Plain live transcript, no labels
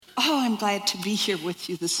Oh, I'm glad to be here with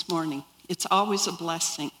you this morning. It's always a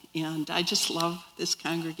blessing, and I just love this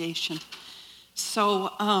congregation. So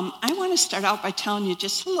I want to start out by telling you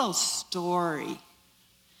just a little story.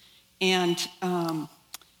 And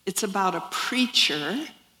it's about a preacher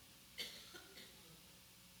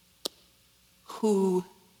who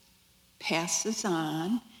passes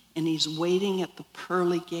on, and he's waiting at the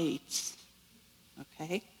pearly gates,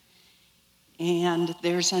 okay? And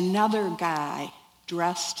there's another guy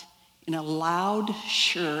dressed in a loud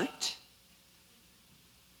shirt,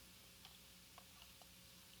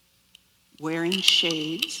 wearing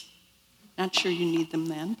shades. Not sure you need them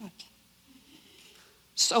then, but.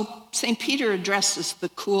 So St. Peter addresses the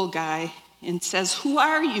cool guy and says, "Who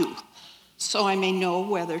are you? So I may know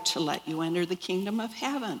whether to let you enter the kingdom of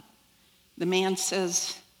heaven." The man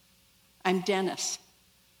says, "I'm Dennis,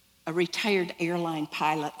 a retired airline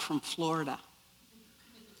pilot from Florida."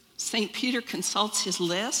 St. Peter consults his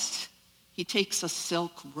list. He takes a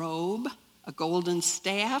silk robe, a golden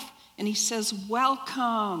staff, and he says,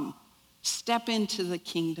 "Welcome. Step into the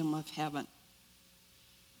kingdom of heaven."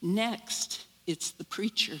 Next, it's the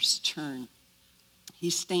preacher's turn. He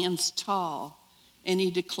stands tall and he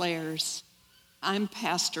declares, "I'm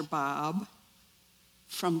Pastor Bob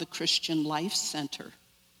from the Christian Life Center,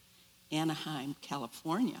 Anaheim,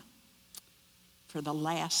 California. For the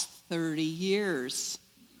last 30 years.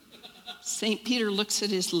 St. Peter looks at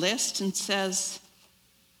his list and says,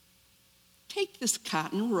 "Take this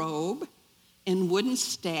cotton robe and wooden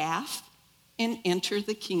staff and enter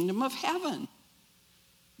the kingdom of heaven."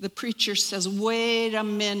 The preacher says, "Wait a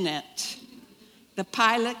minute. The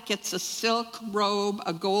pilot gets a silk robe,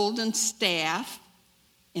 a golden staff,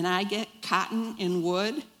 and I get cotton and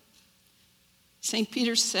wood?" St.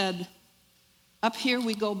 Peter said, "Up here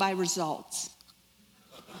we go by results.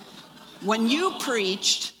 When you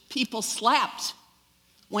preached, people slept.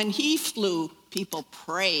 When he flew, people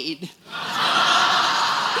prayed." Isn't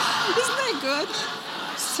that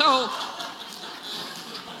good? So,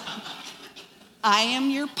 I am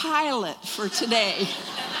your pilot for today.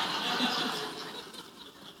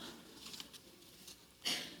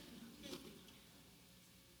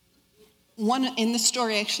 In the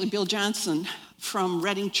story, actually, Bill Johnson from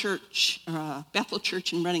Redding Church, Bethel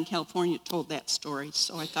Church in Redding, California, told that story.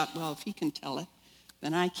 So I thought, well, if he can tell it,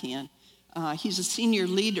 then I can. He's a senior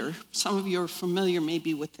leader. Some of you are familiar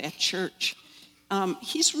maybe with that church.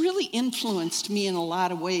 He's really influenced me in a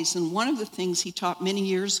lot of ways. And one of the things he taught many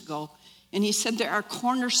years ago, and he said there are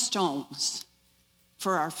cornerstones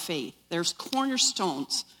for our faith. There's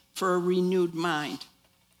cornerstones for a renewed mind.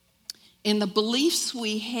 And the beliefs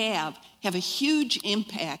we have a huge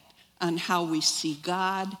impact on how we see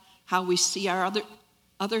God, how we see our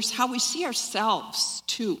others, how we see ourselves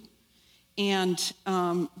too, and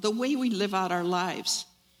the way we live out our lives.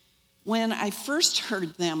 When I first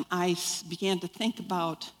heard them, I began to think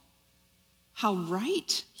about how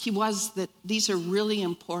right he was that these are really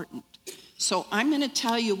important. So I'm going to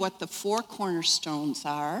tell you what the 4 cornerstones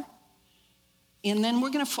are, and then we're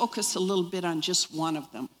going to focus a little bit on just one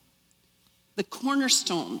of them. The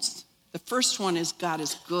cornerstones, the first one is God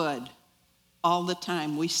is good all the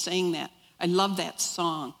time. We sang that. I love that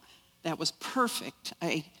song. That was perfect.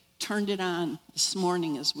 I turned it on this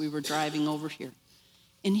morning as we were driving over here.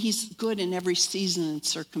 And he's good in every season and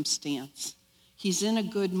circumstance. He's in a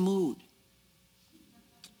good mood.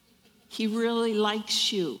 He really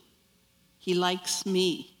likes you. He likes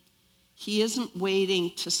me. He isn't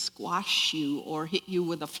waiting to squash you or hit you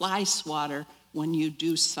with a fly swatter when you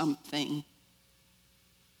do something.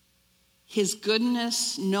 His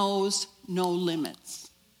goodness knows no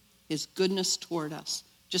limits. His goodness toward us,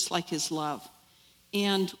 just like his love.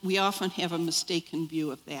 And we often have a mistaken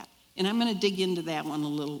view of that. And I'm going to dig into that one a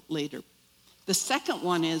little later. The second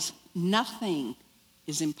one is nothing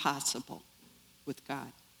is impossible with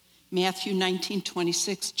God. Matthew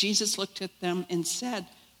 19:26, Jesus looked at them and said,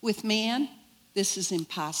 "With man, this is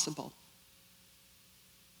impossible.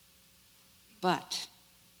 But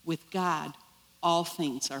with God, all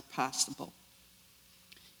things are possible."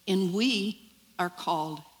 And we are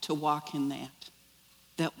called to walk in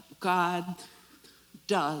that God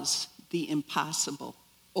does the impossible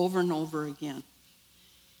over and over again.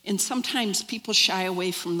 And sometimes people shy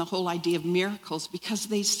away from the whole idea of miracles because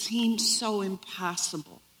they seem so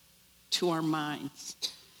impossible to our minds.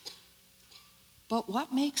 But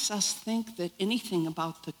what makes us think that anything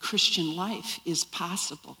about the Christian life is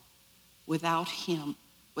possible without him,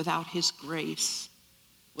 without his grace,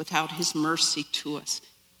 without his mercy to us?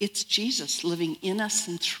 It's Jesus living in us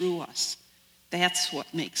and through us. That's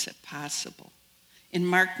what makes it possible. In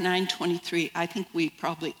Mark 9:23, I think we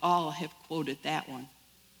probably all have quoted that one.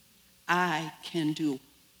 I can do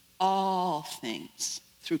all things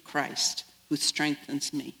through Christ who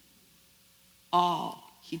strengthens me. All.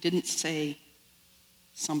 He didn't say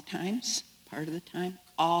sometimes, part of the time,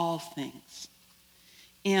 all things.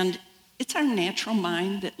 And it's our natural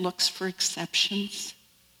mind that looks for exceptions.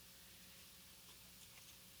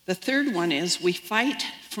 The third one is we fight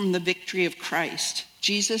from the victory of Christ.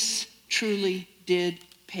 Jesus truly did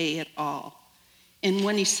pay it all. And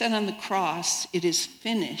when he said on the cross, "It is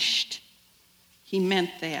finished," he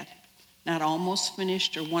meant that. Not almost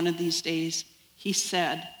finished or one of these days. He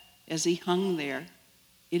said, as he hung there,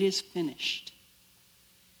 "It is finished."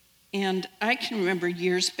 And I can remember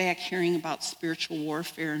years back hearing about spiritual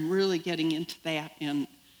warfare and really getting into that. And,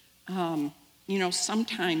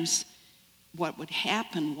 sometimes what would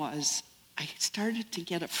happen was I started to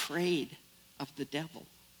get afraid of the devil.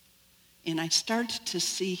 And I started to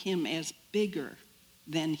see him as bigger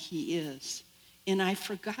than he is. And I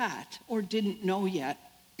forgot or didn't know yet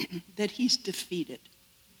that he's defeated.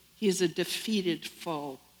 He is a defeated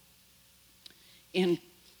foe. And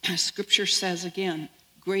Scripture says again,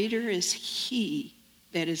 greater is he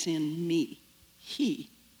that is in me, he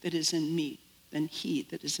that is in me, than he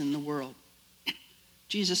that is in the world.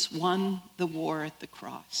 Jesus won the war at the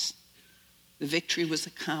cross. The victory was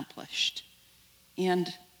accomplished.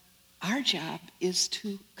 And our job is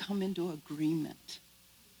to come into agreement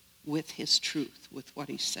with his truth, with what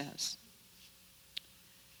he says.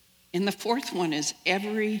 And the fourth one is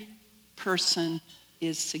every person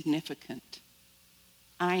is significant.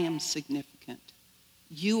 I am significant.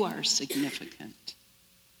 You are significant.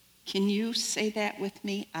 Can you say that with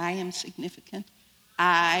me? I am significant.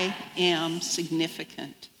 I am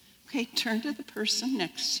significant. Okay, turn to the person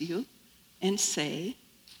next to you and say,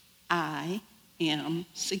 I am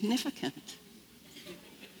significant.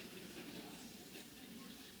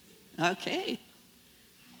 Okay.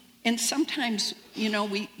 And sometimes,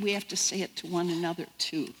 we have to say it to one another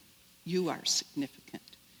too. You are significant.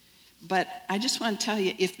 But I just want to tell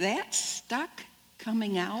you, if that's stuck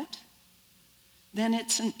coming out, then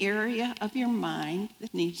it's an area of your mind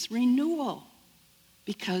that needs renewal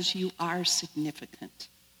because you are significant.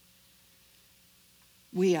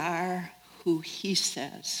 We are who he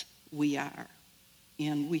says we are,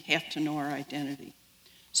 and we have to know our identity.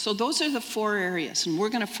 So those are the 4 areas, and we're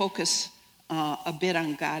going to focus a bit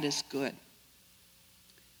on God is good.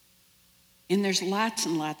 And there's lots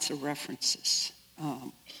and lots of references.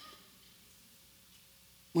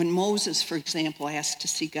 When Moses, for example, asked to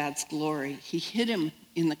see God's glory, he hid him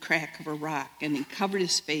in the crack of a rock and he covered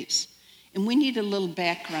his face. And we need a little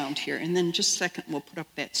background here, and then just a second we'll put up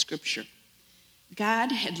that scripture.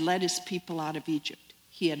 God had led his people out of Egypt.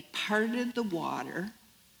 He had parted the water.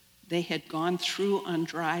 They had gone through on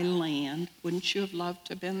dry land. Wouldn't you have loved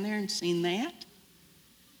to have been there and seen that?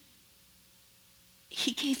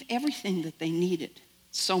 He gave everything that they needed.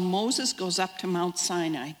 So Moses goes up to Mount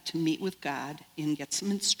Sinai to meet with God and get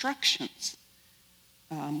some instructions.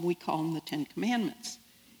 We call them the 10 Commandments.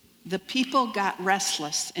 The people got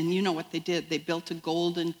restless, and you know what they did. They built a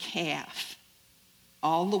golden calf.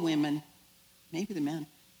 All the women, maybe the men,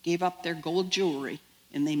 gave up their gold jewelry,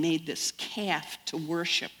 and they made this calf to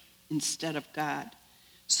worship instead of God.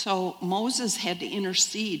 So Moses had to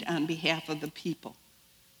intercede on behalf of the people,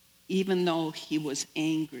 even though he was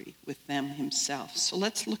angry with them himself. So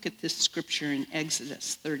let's look at this scripture in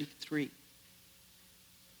Exodus 33.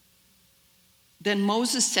 Then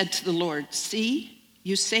Moses said to the Lord, "See,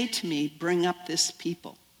 you say to me, bring up this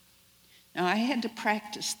people." Now I had to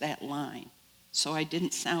practice that line so I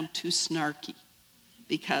didn't sound too snarky,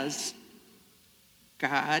 because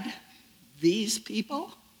God, these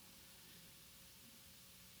people?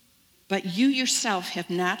 But you yourself have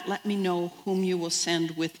not let me know whom you will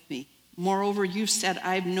send with me. Moreover, you said,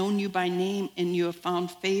 I have known you by name, and you have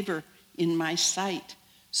found favor in my sight.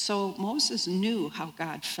 So Moses knew how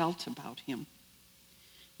God felt about him.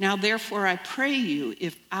 Now, therefore, I pray you,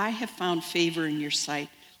 if I have found favor in your sight,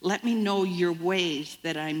 let me know your ways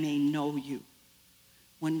that I may know you.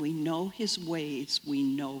 When we know his ways, we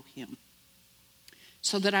know him.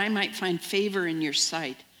 So that I might find favor in your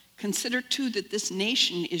sight. Consider, too, that this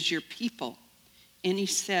nation is your people. And he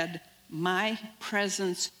said, my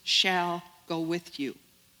presence shall go with you.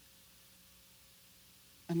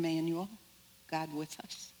 Emmanuel, God with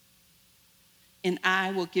us. And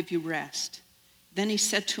I will give you rest. Then he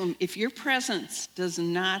said to him, if your presence does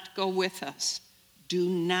not go with us, do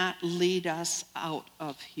not lead us out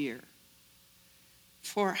of here.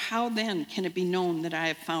 For how then can it be known that I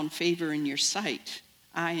have found favor in your sight,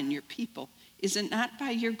 I and your people? Is it not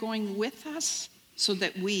by your going with us, so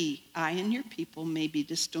that we, I and your people, may be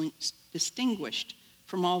distinguished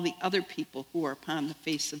from all the other people who are upon the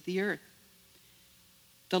face of the earth.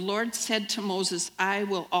 The Lord said to Moses, I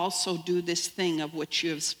will also do this thing of which you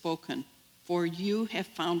have spoken, for you have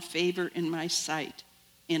found favor in my sight,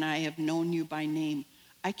 and I have known you by name.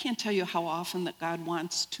 I can't tell you how often that God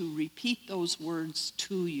wants to repeat those words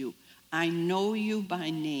to you. I know you by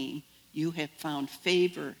name. You have found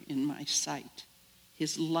favor in my sight.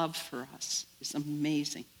 His love for us is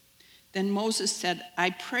amazing. Then Moses said, I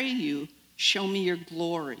pray you, show me your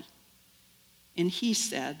glory. And he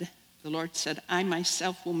said, the Lord said, I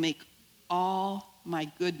myself will make all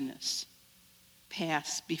my goodness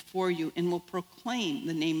pass before you and will proclaim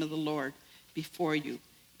the name of the Lord before you.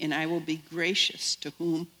 And I will be gracious to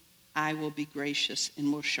whom I will be gracious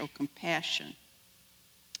and will show compassion.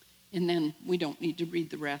 And then we don't need to read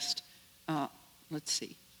the rest. Let's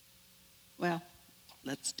see. Well,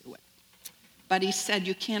 let's do it. But he said,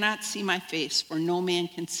 you cannot see my face, for no man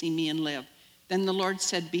can see me and live. Then the Lord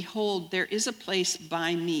said, behold, there is a place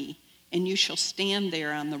by me, and you shall stand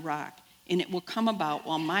there on the rock. And it will come about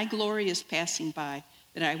while my glory is passing by,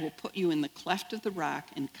 that I will put you in the cleft of the rock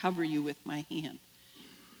and cover you with my hand.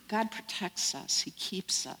 God protects us. He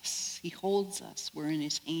keeps us. He holds us. We're in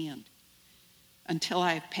his hand until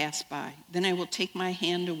I have passed by. Then I will take my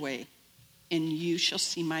hand away, and you shall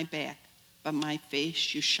see my back, but my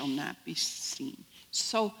face you shall not be seen.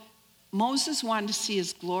 So Moses wanted to see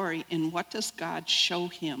his glory, and what does God show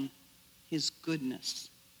him? His goodness.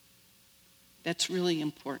 That's really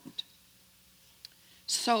important.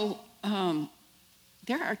 So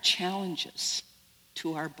there are challenges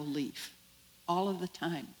to our belief all of the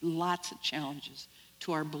time. Lots of challenges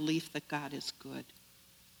to our belief that God is good.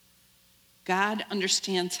 God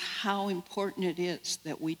understands how important it is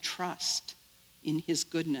that we trust in his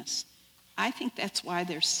goodness. I think that's why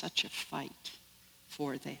there's such a fight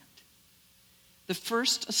for that. The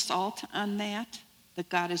first assault on that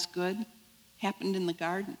God is good, happened in the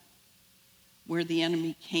garden, where the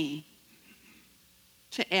enemy came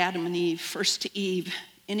to Adam and Eve, first to Eve,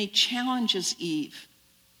 and he challenges Eve.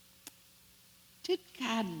 Did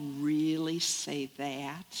God really say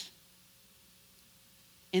that?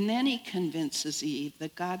 And then he convinces Eve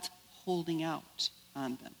that God's holding out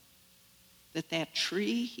on them. That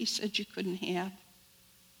tree he said you couldn't have,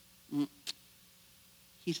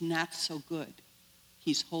 he's not so good.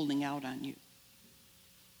 He's holding out on you.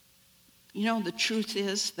 You know, the truth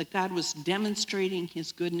is that God was demonstrating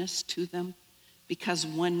his goodness to them because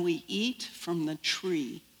when we eat from the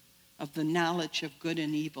tree of the knowledge of good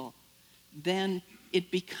and evil, then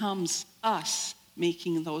it becomes us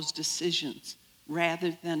making those decisions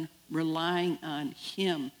rather than relying on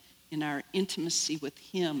him in our intimacy with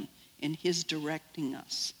him and his directing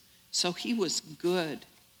us. So he was good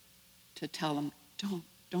to tell them,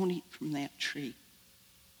 don't eat from that tree.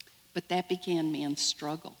 But that began man's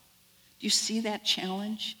struggle. Do you see that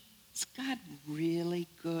challenge? Is God really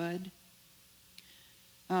good?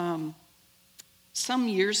 Some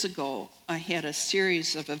years ago, I had a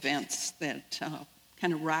series of events that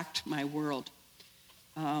kind of rocked my world.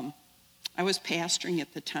 I was pastoring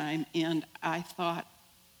at the time, and I thought,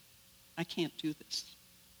 I can't do this.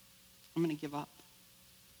 I'm going to give up.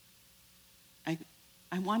 I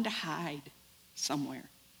wanted to hide somewhere.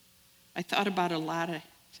 I thought about a lot of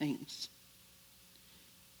things.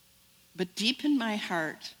 But deep in my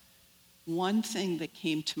heart, one thing that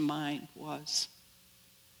came to mind was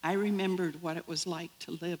I remembered what it was like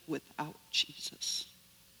to live without Jesus.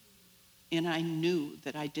 And I knew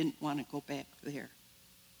that I didn't want to go back there.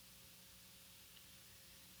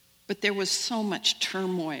 But there was so much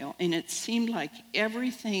turmoil, and it seemed like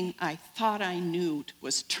everything I thought I knew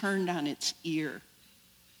was turned on its ear.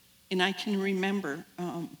 And I can remember,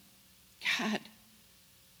 God,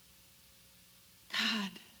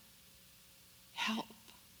 help.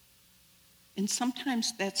 And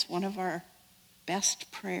sometimes that's one of our best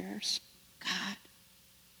prayers. God,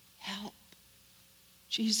 help.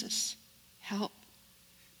 Jesus, help.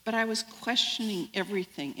 But I was questioning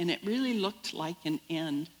everything, and it really looked like an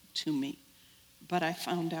end to me. But I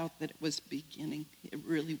found out that it was beginning. It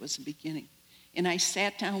really was a beginning. And I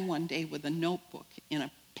sat down one day with a notebook and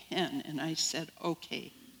a pen, and I said,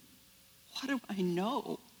 okay, what do I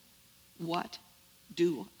know? What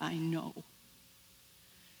do I know?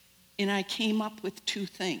 And I came up with two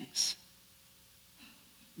things.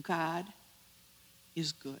 God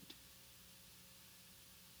is good.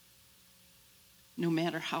 No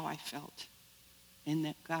matter how I felt. And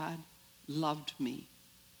that God loved me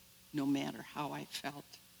no matter how I felt.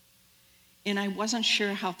 And I wasn't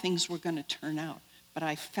sure how things were going to turn out, but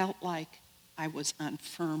I felt like I was on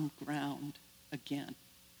firm ground again.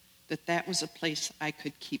 That was a place I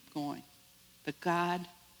could keep going. that God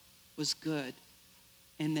was good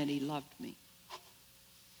and that he loved me.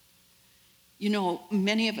 You know,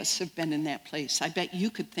 many of us have been in that place. I bet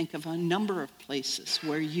you could think of a number of places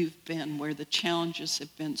where you've been, where the challenges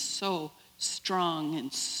have been so strong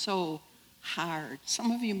and so hard.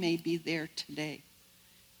 Some of you may be there today.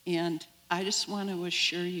 And I just want to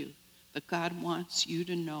assure you that God wants you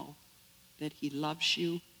to know that he loves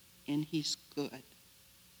you and he's good.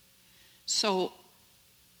 So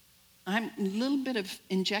I'm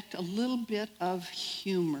inject a little bit of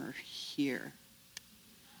humor here.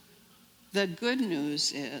 The good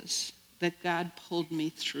news is that God pulled me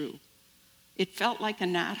through. It felt like a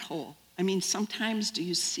knothole. I mean, sometimes do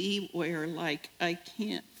you see where, like, I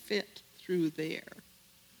can't fit through there?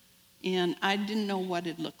 And I didn't know what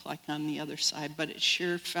it looked like on the other side, but it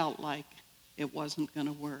sure felt like it wasn't going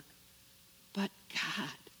to work. But God,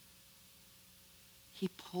 he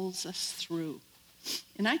pulls us through.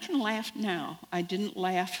 And I can laugh now. I didn't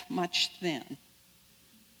laugh much then.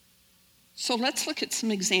 So let's look at some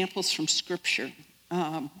examples from Scripture.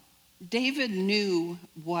 David knew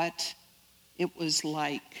what it was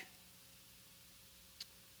like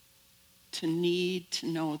to need to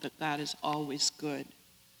know that God is always good.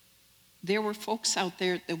 There were folks out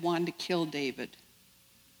there that wanted to kill David.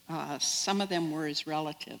 Some of them were his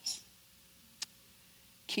relatives.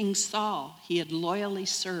 King Saul, he had loyally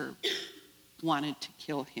served, wanted to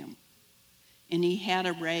kill him. And he had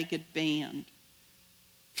a ragged band.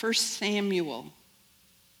 1 Samuel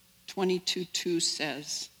 22:2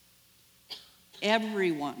 says,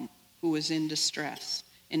 everyone who was in distress,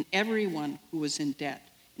 and everyone who was in debt,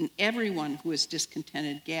 and everyone who was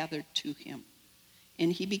discontented gathered to him.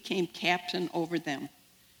 And he became captain over them.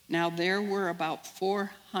 Now there were about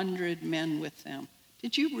 400 men with them.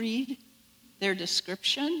 Did you read their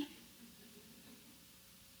description?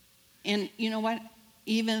 And you know what?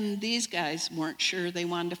 Even these guys weren't sure they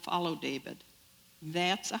wanted to follow David.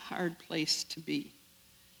 That's a hard place to be.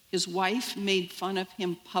 His wife made fun of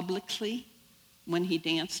him publicly when he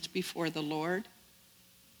danced before the Lord.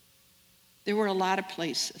 There were a lot of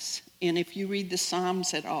places. And if you read the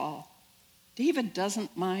Psalms at all, David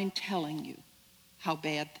doesn't mind telling you how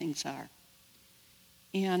bad things are.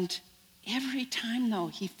 And every time, though,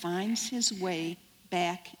 he finds his way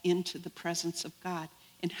back into the presence of God.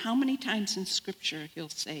 And how many times in Scripture he'll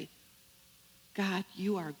say, God,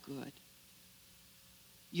 you are good.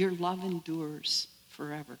 Your love endures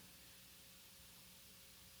forever.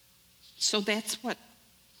 So that's what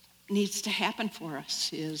needs to happen for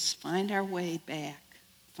us, is find our way back.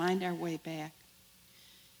 Find our way back.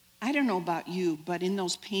 I don't know about you, but in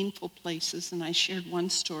those painful places, and I shared one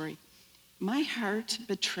story, my heart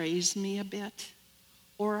betrays me a bit,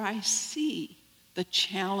 or I see the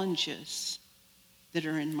challenges that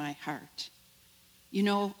are in my heart. You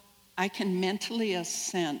know, I can mentally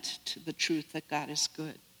assent to the truth that God is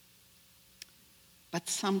good. But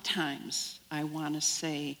sometimes I want to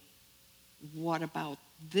say, what about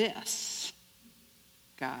this,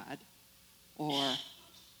 God? Or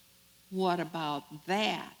what about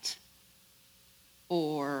that?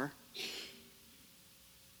 Or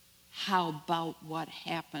how about what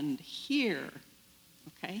happened here?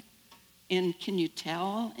 Okay? And can you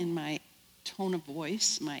tell in my tone of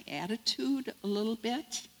voice, my attitude a little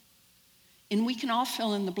bit? And we can all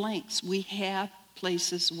fill in the blanks. We have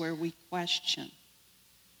places where we question.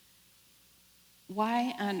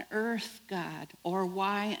 Why on earth, God? Or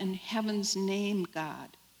why in heaven's name, God?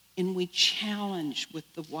 And we challenge with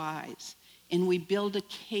the whys. And we build a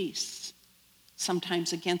case,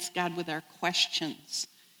 sometimes against God, with our questions.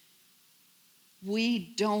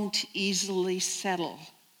 We don't easily settle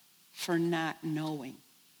for not knowing.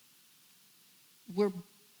 We're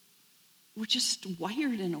just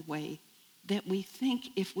wired in a way that we think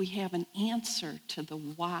if we have an answer to the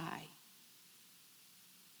why,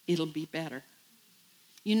 it'll be better.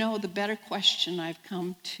 You know, the better question I've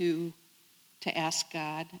come to ask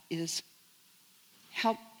God is,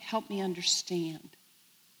 help me understand.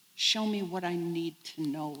 Show me what I need to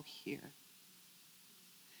know here,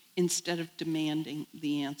 instead of demanding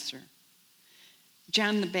the answer.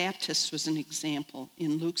 John the Baptist was an example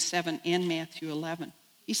in Luke 7 and Matthew 11.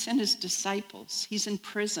 He sent his disciples. He's in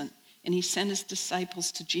prison, and he sent his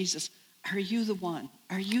disciples to Jesus. Are you the one?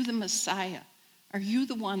 Are you the Messiah? Are you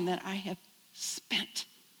the one that I have spent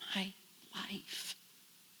my life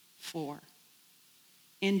for?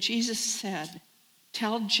 And Jesus said,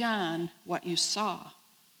 tell John what you saw.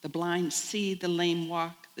 The blind see, the lame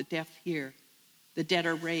walk, the deaf hear, the dead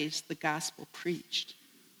are raised, the gospel preached.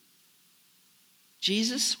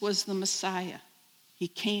 Jesus was the Messiah. He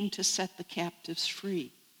came to set the captives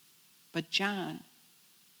free. But John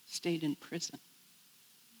stayed in prison.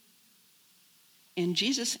 And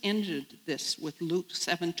Jesus ended this with Luke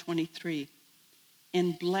 7:23.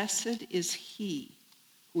 And blessed is he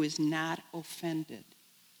who is not offended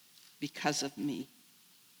because of me.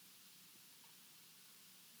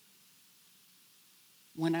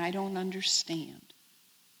 When I don't understand,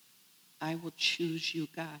 I will choose you,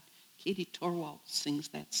 God. Katie Torwald sings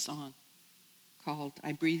that song called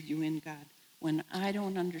I Breathe You In, God. When I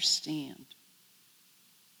don't understand,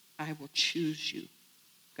 I will choose you,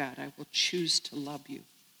 God. I will choose to love you.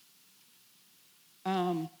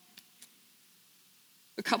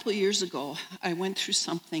 A couple of years ago, I went through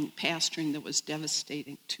something pastoring that was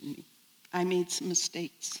devastating to me. I made some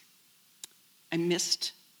mistakes. I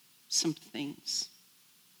missed some things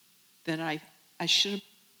that I should have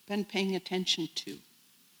been paying attention to.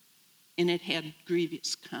 And it had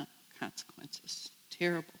grievous consequences,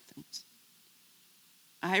 terrible things.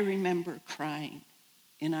 I remember crying,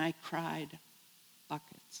 and I cried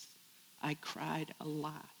buckets. I cried a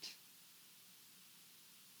lot.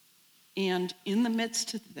 And in the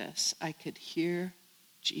midst of this, I could hear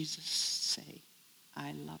Jesus say,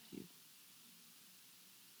 I love you.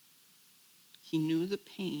 He knew the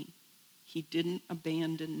pain. He didn't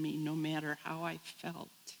abandon me no matter how I felt.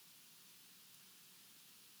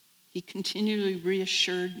 He continually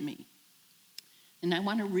reassured me. And I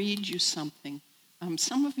want to read you something.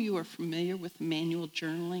 Some of you are familiar with manual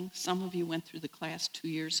journaling. Some of you went through the class 2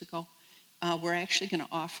 years ago. We're actually going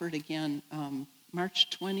to offer it again March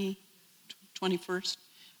 21st,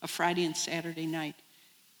 a Friday and Saturday night.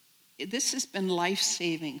 This has been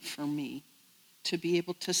life-saving for me to be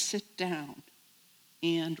able to sit down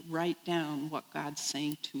and write down what God's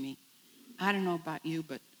saying to me. I don't know about you,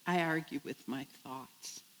 but I argue with my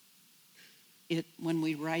thoughts. When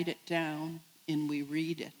we write it down and we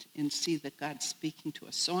read it and see that God's speaking to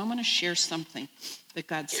us. So I'm going to share something that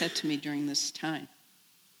God said to me during this time.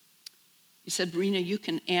 He said, Rena, you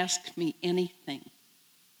can ask me anything.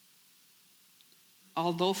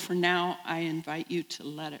 Although for now, I invite you to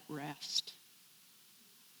let it rest.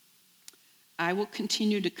 I will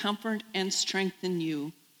continue to comfort and strengthen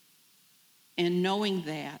you, and knowing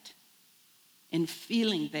that and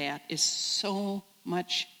feeling that is so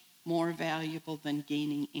much more valuable than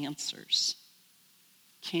gaining answers.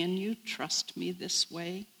 Can you trust me this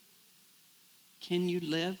way? Can you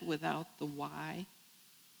live without the why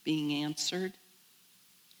being answered?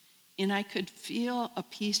 And I could feel a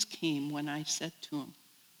peace came when I said to him,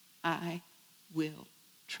 I will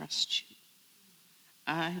trust you.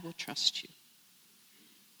 I will trust you.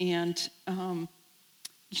 And,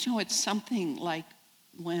 it's something like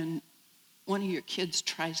when one of your kids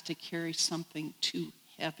tries to carry something too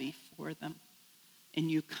heavy for them, and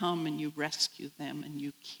you come and you rescue them and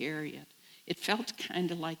you carry it. It felt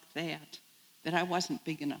kind of like that I wasn't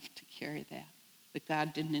big enough to carry that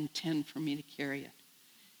God didn't intend for me to carry it.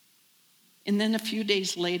 And then a few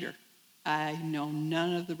days later, I know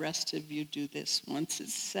none of the rest of you do this. Once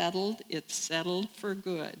it's settled for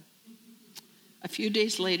good. A few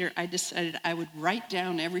days later, I decided I would write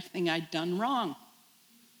down everything I'd done wrong.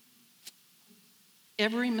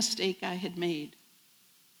 Every mistake I had made.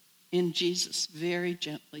 And Jesus very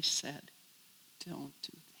gently said, don't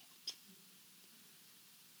do that.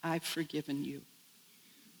 I've forgiven you.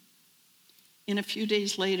 And a few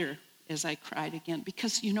days later, as I cried again,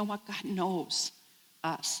 because you know what? God knows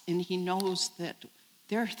us, and he knows that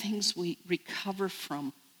there are things we recover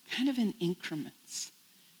from kind of in increments.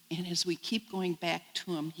 And as we keep going back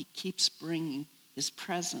to him, he keeps bringing his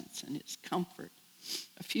presence and his comfort.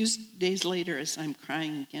 A few days later, as I'm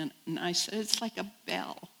crying again, and I said, it's like a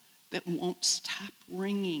bell that won't stop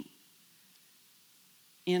ringing.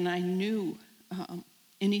 And I knew,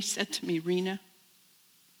 and he said to me, Rena,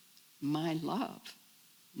 my love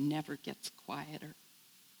never gets quieter.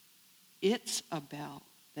 It's a bell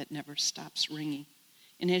that never stops ringing.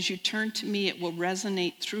 And as you turn to me, it will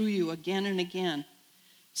resonate through you again and again.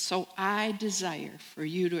 So I desire for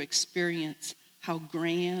you to experience how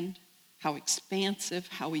grand, how expansive,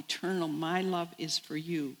 how eternal my love is for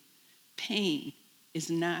you. Pain is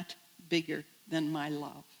not bigger than my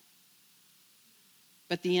love.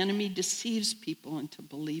 But the enemy deceives people into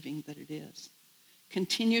believing that it is.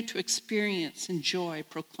 Continue to experience, enjoy,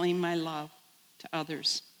 proclaim my love to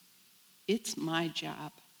others. It's my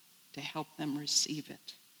job to help them receive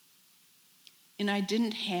it. And I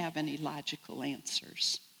didn't have any logical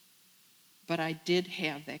answers, but I did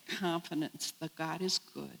have that confidence that God is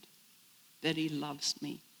good, that he loves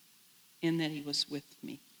me, and that he was with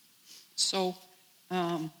me. So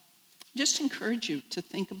just encourage you to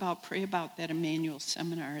think about, pray about that Emmanuel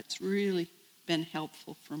seminar. It's really been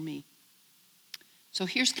helpful for me. So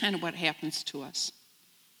here's kind of what happens to us.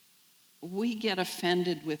 We get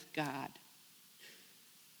offended with God.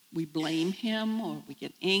 We blame him, or we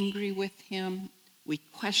get angry with him. We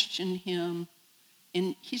question him.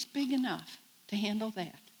 And he's big enough to handle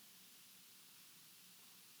that.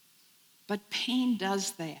 But pain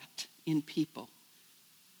does that in people.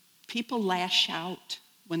 People lash out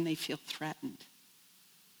when they feel threatened.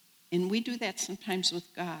 And we do that sometimes with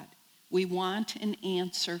God. We want an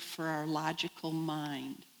answer for our logical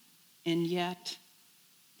mind, and yet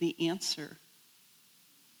the answer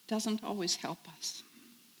doesn't always help us.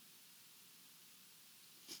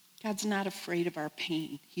 God's not afraid of our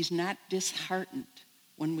pain. He's not disheartened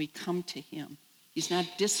when we come to him. He's not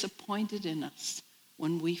disappointed in us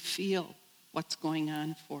when we feel what's going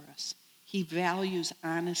on for us. He values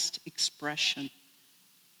honest expression.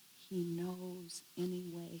 He knows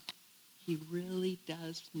anyway. He really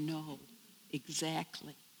does know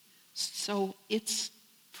exactly. So it's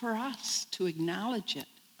for us to acknowledge it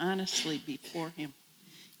honestly before him.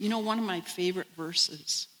 You know, one of my favorite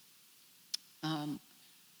verses, and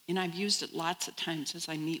I've used it lots of times as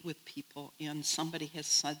I meet with people and somebody has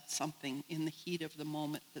said something in the heat of the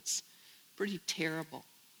moment that's pretty terrible.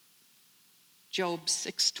 Job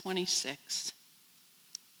 6:26.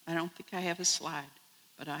 I don't think I have a slide,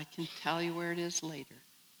 but I can tell you where it is later.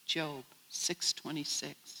 Job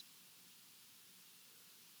 6:26.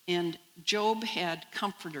 And Job had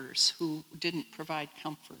comforters who didn't provide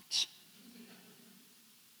comfort.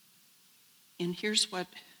 And here's what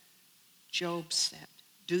Job said.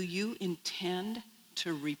 Do you intend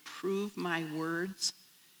to reprove my words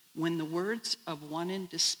when the words of one in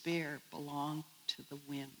despair belong to the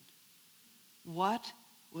wind? What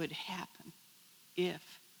would happen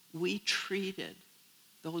if we treated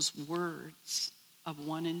those words of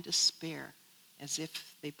one in despair as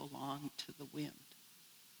if they belonged to the wind?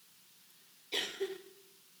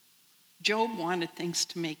 Job wanted things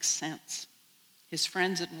to make sense. His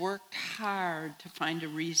friends had worked hard to find a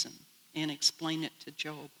reason and explain it to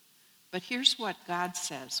Job. But here's what God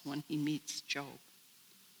says when he meets Job.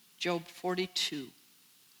 Job 42,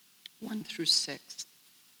 1-6.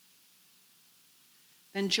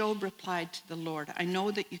 Then Job replied to the Lord, I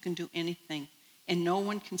know that you can do anything, and no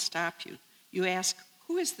one can stop you. You ask,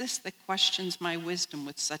 who is this that questions my wisdom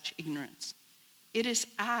with such ignorance? It is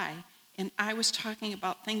I, and I was talking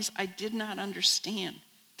about things I did not understand,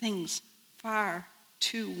 things far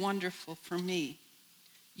too wonderful for me.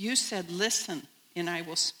 You said, listen, and I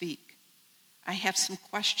will speak. I have some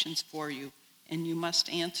questions for you, and you must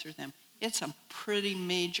answer them. It's some pretty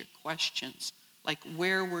major questions, like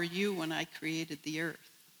where were you when I created the earth?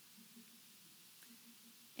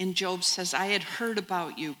 And Job says, I had heard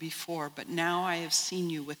about you before, but now I have seen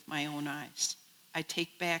you with my own eyes. I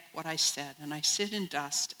take back what I said, and I sit in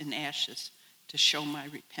dust and ashes to show my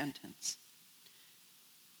repentance.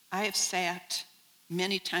 I have sat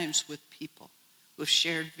many times with people who have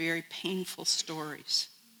shared very painful stories,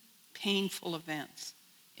 painful events.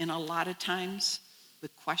 And a lot of times, the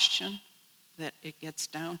question that it gets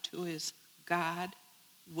down to is, God,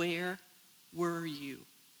 where were you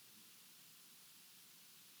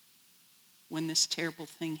when this terrible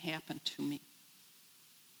thing happened to me?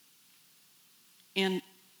 And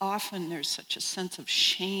often there's such a sense of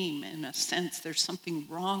shame and a sense there's something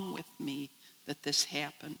wrong with me that this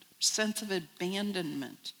happened, a sense of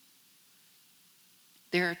abandonment.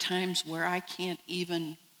 There are times where I can't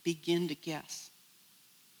even begin to guess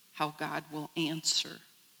how God will answer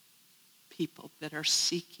people that are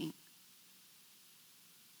seeking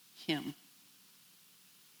him.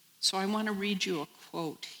 So I want to read you a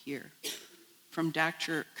quote here from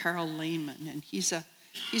Dr. Carl Lehman, and he's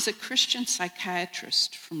a Christian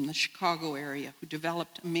psychiatrist from the Chicago area who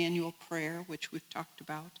developed Emmanuel Prayer, which we've talked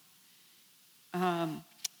about.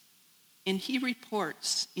 And he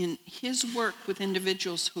reports in his work with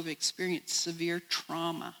individuals who have experienced severe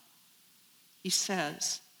trauma, he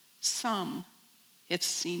says, some have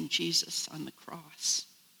seen Jesus on the cross,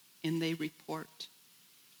 and they report,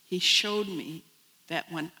 he showed me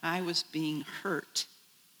that when I was being hurt,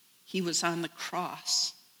 he was on the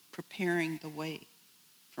cross preparing the way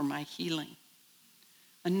for my healing.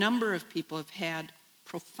 A number of people have had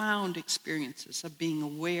profound experiences of being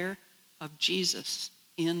aware of Jesus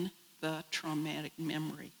in the traumatic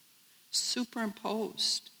memory,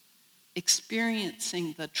 superimposed,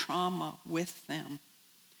 experiencing the trauma with them.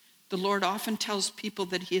 The Lord often tells people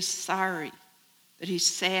that he is sorry, that he's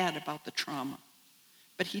sad about the trauma,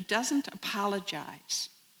 but he doesn't apologize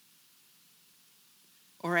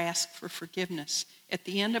or ask for forgiveness. At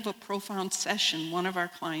the end of a profound session, one of our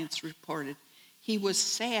clients reported, he was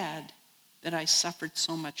sad that I suffered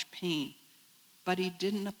so much pain, but he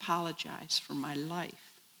didn't apologize for my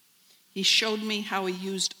life. He showed me how he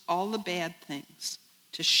used all the bad things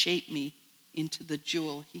to shape me into the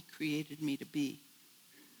jewel he created me to be.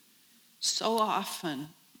 So often,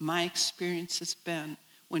 my experience has been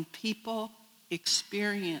when people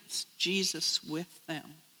experience Jesus with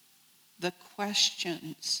them, the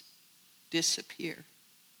questions disappear.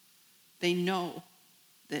 They know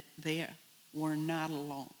that they were not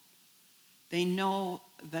alone. They know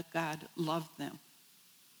that God loved them.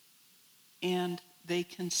 And they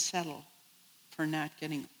can settle for not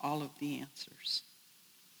getting all of the answers.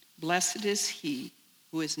 Blessed is he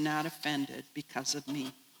who is not offended because of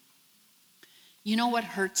me. You know what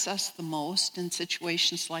hurts us the most in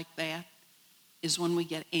situations like that is when we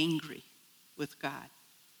get angry with God.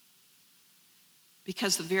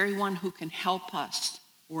 Because the very one who can help us,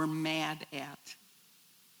 we're mad at.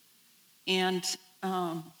 And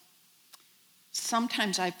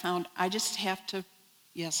sometimes I found I just have to,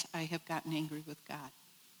 yes, I have gotten angry with God.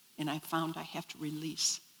 And I found I have to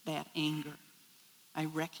release that anger. I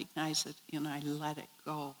recognize it and I let it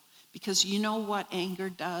go. Because you know what anger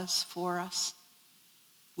does for us?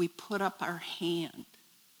 We put up our hand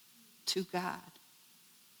to God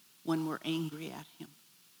when we're angry at him.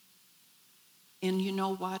 And you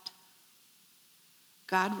know what?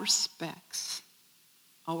 God respects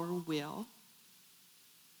our will.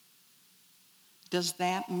 Does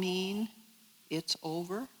that mean it's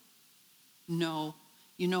over? No.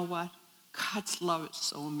 You know what? God's love is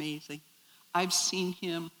so amazing. I've seen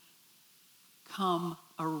him come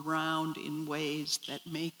around in ways that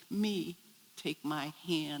make me take my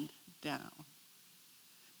hand down.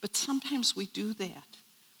 But sometimes we do that.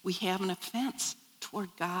 We have an offense toward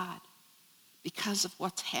God because of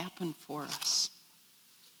what's happened for us.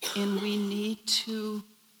 And we need to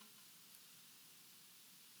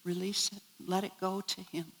release it, let it go to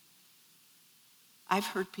him. I've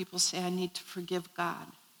heard people say, I need to forgive God.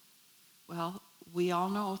 Well, we all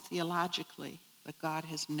know theologically that God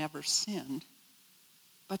has never sinned.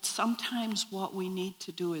 But sometimes what we need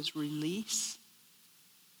to do is release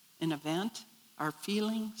an event, our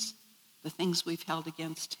feelings, the things we've held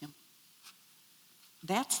against him.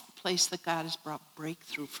 That's the place that God has brought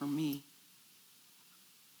breakthrough for me.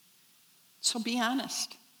 So be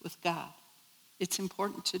honest with God. It's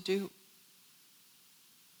important to do.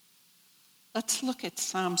 Let's look at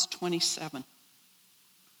Psalms 27,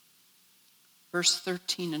 verse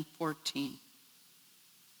 13 and 14.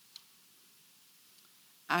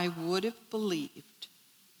 I would have believed,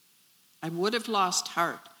 I would have lost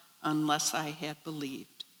heart unless I had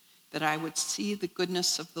believed that I would see the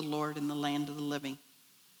goodness of the Lord in the land of the living.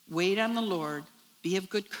 Wait on the Lord, be of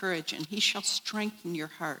good courage, and he shall strengthen your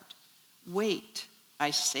heart. Wait,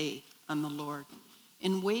 I say, on the Lord.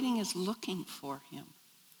 And waiting is looking for him,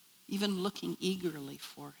 even looking eagerly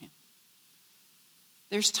for him.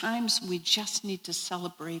 There's times we just need to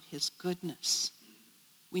celebrate his goodness.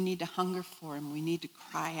 We need to hunger for him. We need to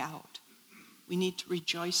cry out. We need to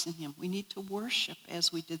rejoice in him. We need to worship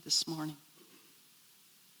as we did this morning.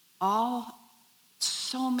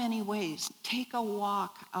 So many ways. Take a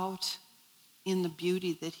walk out in the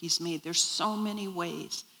beauty that he's made. There's so many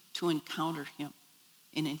ways to encounter him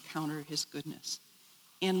and encounter his goodness.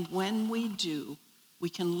 And when we do, we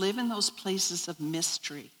can live in those places of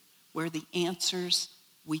mystery where the answers,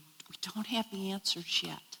 we don't have the answers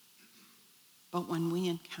yet. But when we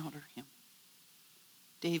encounter him,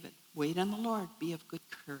 David, wait on the Lord, be of good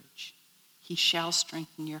courage. He shall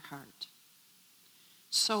strengthen your heart.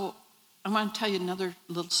 So I want to tell you another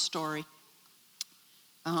little story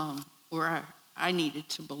where I needed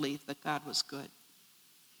to believe that God was good.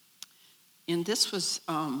 And this was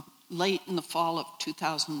late in the fall of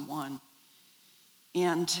 2001.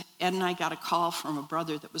 And Ed and I got a call from a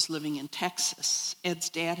brother that was living in Texas. Ed's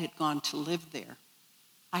dad had gone to live there.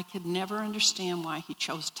 I could never understand why he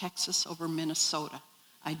chose Texas over Minnesota.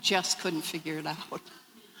 I just couldn't figure it out.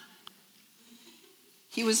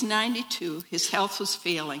 He was 92. His health was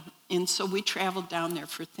failing. And so we traveled down there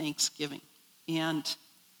for Thanksgiving. And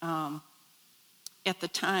at the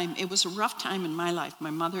time, it was a rough time in my life. My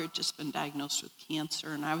mother had just been diagnosed with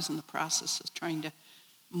cancer, and I was in the process of trying to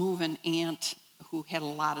move an aunt who had a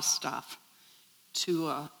lot of stuff to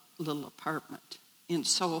a little apartment. And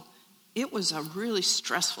so it was a really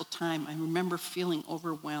stressful time. I remember feeling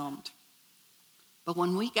overwhelmed. But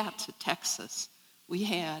when we got to Texas, we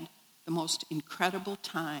had the most incredible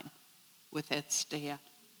time with Ed's dad.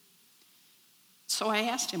 So I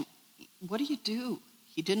asked him, what do you do?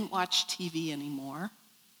 He didn't watch TV anymore.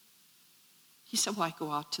 He said, well, I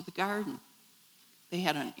go out to the garden. They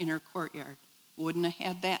had an inner courtyard. Wouldn't have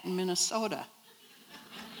had that in Minnesota.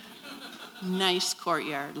 Nice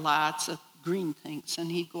courtyard, lots of green things.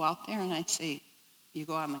 And he'd go out there and I'd say, you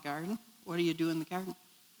go out in the garden? What do you do in the garden?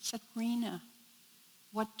 He said, Rena,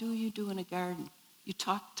 what do you do in a garden? You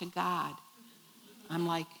talk to God. I'm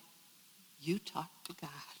like, you talk to God.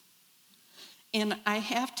 And I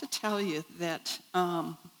have to tell you that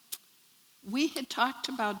we had talked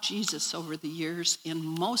about Jesus over the years, and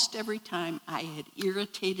most every time I had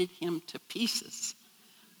irritated him to pieces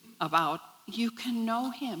about, you can know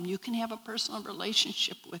him, you can have a personal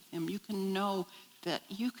relationship with him, you can know that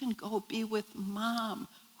you can go be with Mom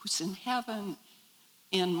who's in heaven,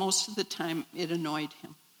 and most of the time it annoyed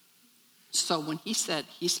him. So when he said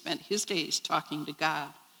he spent his days talking to God,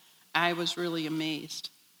 I was really amazed.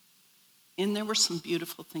 And there were some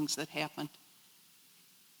beautiful things that happened.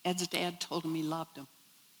 Ed's dad told him he loved him.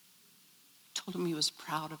 Told him he was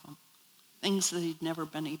proud of him. Things that he'd never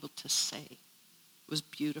been able to say. It was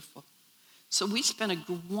beautiful. So we spent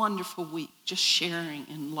a wonderful week just sharing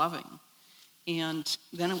and loving. And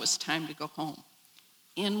then it was time to go home.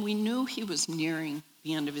 And we knew he was nearing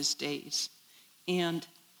the end of his days. And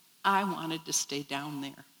I wanted to stay down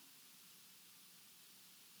there.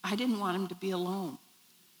 I didn't want him to be alone.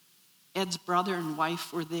 Ed's brother and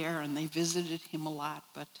wife were there, and they visited him a lot,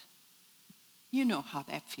 but you know how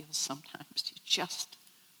that feels sometimes. You just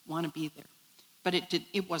want to be there. But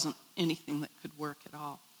it wasn't anything that could work at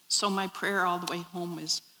all. So my prayer all the way home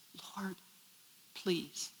is, Lord,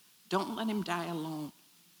 please, don't let him die alone.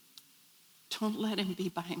 Don't let him be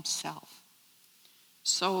by himself.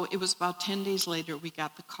 So it was about 10 days later we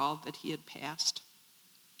got the call that he had passed.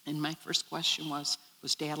 And my first question was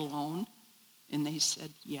Dad alone? And they said,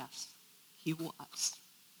 yes, he was.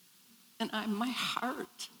 And my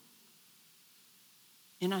heart.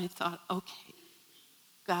 And I thought, okay,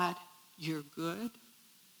 God, you're good.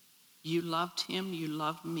 You loved him. You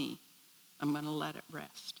loved me. I'm going to let it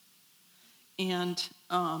rest. And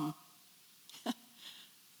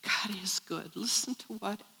God is good. Listen to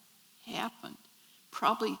what happened.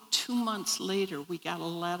 Probably 2 months later, we got a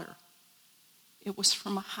letter. It was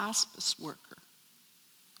from a hospice worker.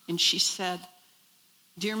 And she said,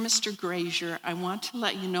 Dear Mr. Grazier, I want to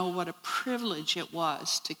let you know what a privilege it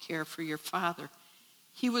was to care for your father.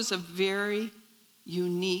 He was a very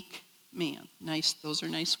unique man. Nice, those are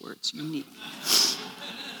nice words, unique.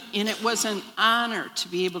 And it was an honor to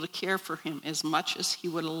be able to care for him as much as he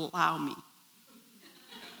would allow me.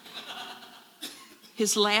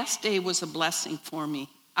 His last day was a blessing for me.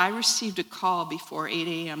 I received a call before 8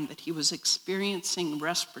 a.m. that he was experiencing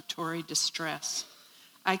respiratory distress.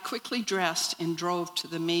 I quickly dressed and drove to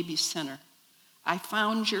the Mabee Center. I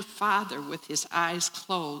found your father with his eyes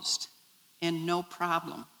closed and no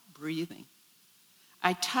problem breathing.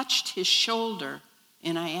 I touched his shoulder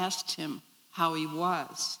and I asked him how he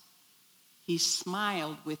was. He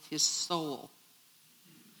smiled with his soul.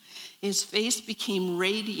 His face became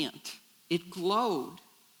radiant. It glowed,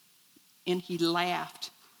 and he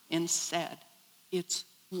laughed and said, It's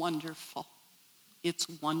wonderful. It's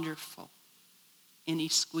wonderful. And he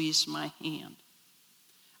squeezed my hand.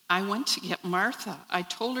 I went to get Martha. I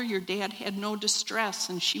told her your dad had no distress,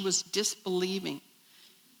 and she was disbelieving.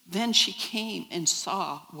 Then she came and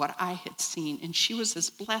saw what I had seen, and she was as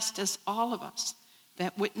blessed as all of us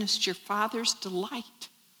that witnessed your father's delight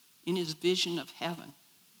in his vision of heaven.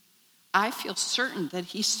 I feel certain that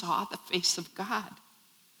he saw the face of God.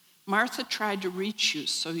 Martha tried to reach you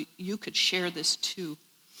so you could share this too.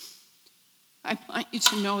 I want you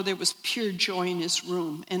to know there was pure joy in his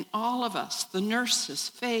room, and all of us, the nurses,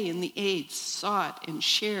 Faye, and the aides, saw it and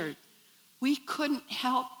shared. We couldn't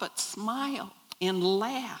help but smile and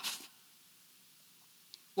laugh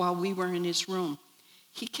while we were in his room.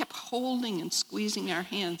 He kept holding and squeezing our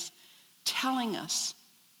hands, telling us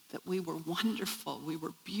that we were wonderful, we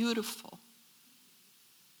were beautiful.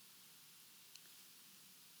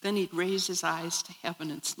 Then he'd raise his eyes to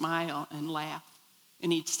heaven and smile and laugh,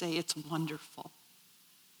 and he'd say, It's wonderful.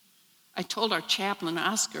 I told our chaplain,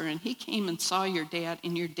 Oscar, and he came and saw your dad,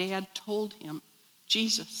 and your dad told him,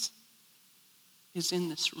 Jesus is in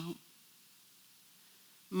this room.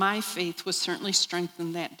 My faith was certainly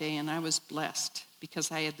strengthened that day, and I was blessed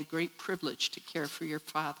because I had the great privilege to care for your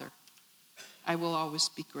father. I will always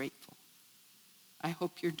be grateful. I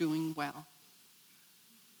hope you're doing well.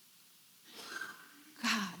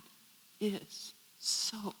 God is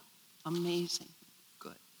so amazing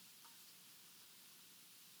good.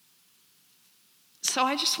 So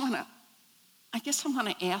I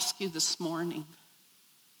want to ask you this morning,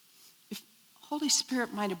 if Holy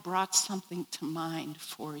Spirit might have brought something to mind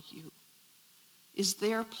for you. Is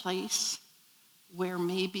there a place where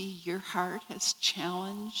maybe your heart has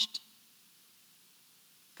challenged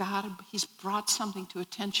God, he's brought something to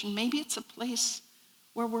attention. Maybe it's a place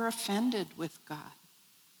where we're offended with God.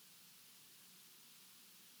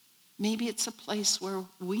 Maybe it's a place where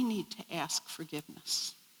we need to ask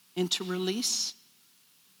forgiveness and to release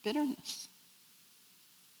bitterness.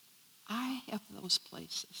 I have those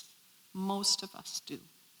places. Most of us do.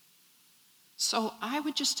 So I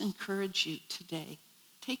would just encourage you today,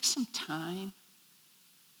 take some time,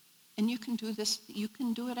 and you can do this, you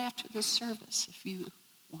can do it after the service if you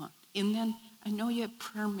want. And then I know you have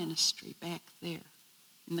prayer ministry back there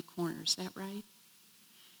in the corner, is that right?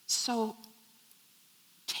 So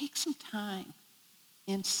take some time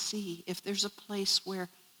and see if there's a place where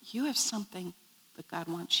you have something that God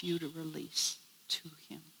wants you to release to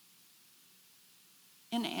him.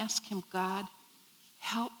 And ask him, God,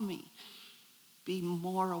 help me be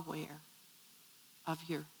more aware of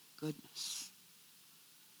your goodness.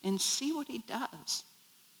 And see what he does.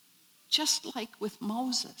 Just like with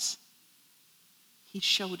Moses, he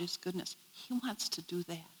showed his goodness. He wants to do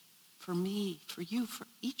that for me, for you, for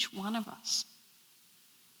each one of us.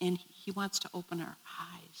 And he wants to open our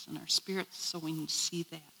eyes and our spirits so we can see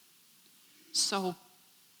that. So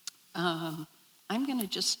I'm going to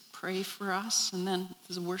just pray for us, and then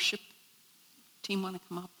does the worship team want to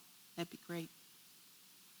come up? That'd be great.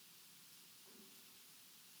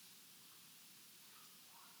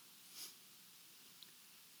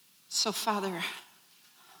 So, Father,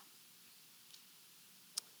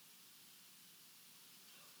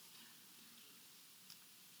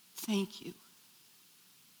 thank you.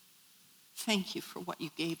 Thank you for what you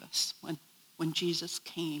gave us when Jesus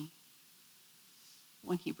came,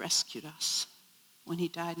 when he rescued us, when he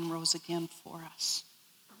died and rose again for us.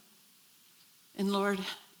 And Lord,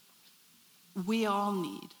 we all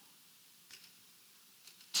need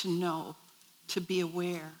to know, to be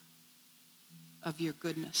aware of your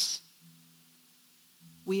goodness.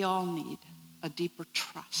 We all need a deeper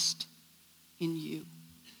trust in you.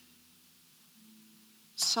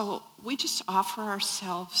 So we just offer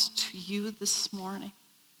ourselves to you this morning.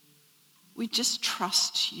 We just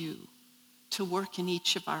trust you to work in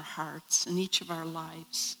each of our hearts, in each of our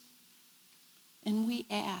lives. And we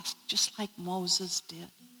ask, just like Moses did,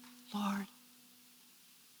 Lord,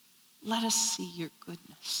 let us see your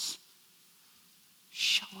goodness.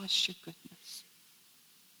 Show us your goodness.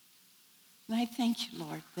 And I thank you,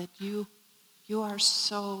 Lord, that you are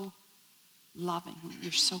so loving,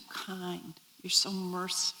 you're so kind, you're so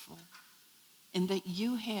merciful, and that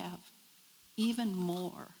you have even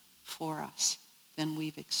more for us than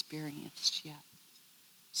we've experienced yet.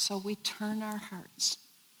 So we turn our hearts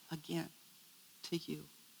again to you,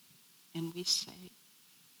 and we say,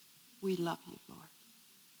 we love you, Lord.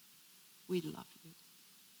 We love you.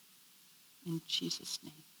 In Jesus'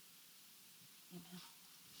 name, amen.